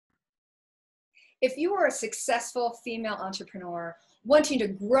If you are a successful female entrepreneur wanting to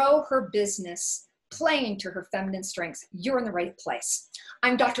grow her business, playing to her feminine strengths, you're in the right place.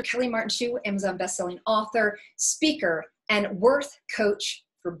 I'm Dr. Kelly Martin Schuh, Amazon bestselling author, speaker, and worth coach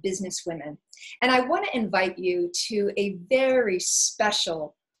for business women. And I want to invite you to a very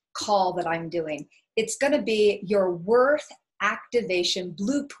special call that I'm doing. It's going to be your worth activation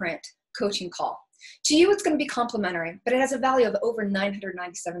blueprint coaching call. To you, it's going to be complimentary, but it has a value of over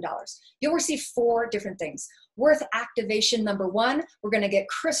 $997. You'll receive 4 different things. Worth activation number 1, we're going to get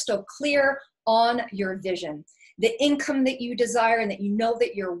crystal clear on your vision, the income that you desire and that you know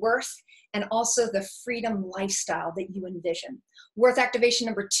that you're worth, and also the freedom lifestyle that you envision. Worth activation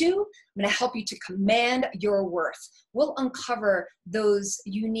number 2, I'm going to help you to command your worth. We'll uncover those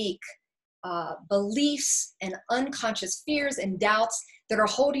unique beliefs and unconscious fears and doubts that are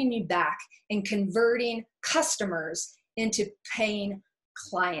holding you back and converting customers into paying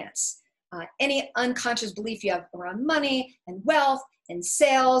clients. Any unconscious belief you have around money and wealth and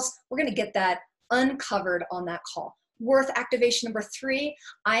sales, we're going to get that uncovered on that call. Worth activation number 3,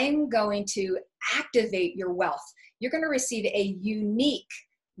 I'm going to activate your wealth. You're going to receive a unique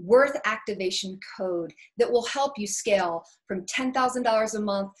worth activation code that will help you scale from $10,000 a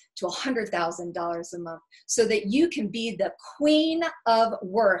month to $100,000 a month so that you can be the queen of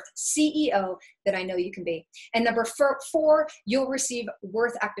worth, CEO that I know you can be. And number 4, you'll receive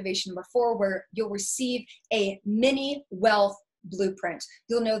worth activation number 4, where you'll receive a mini wealth blueprint.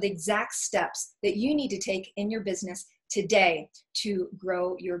 You'll know the exact steps that you need to take in your business today to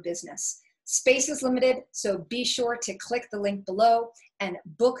grow your business. Space is limited, so be sure to click the link below and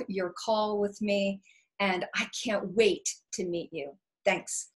book your call with me. And I can't wait to meet you. Thanks.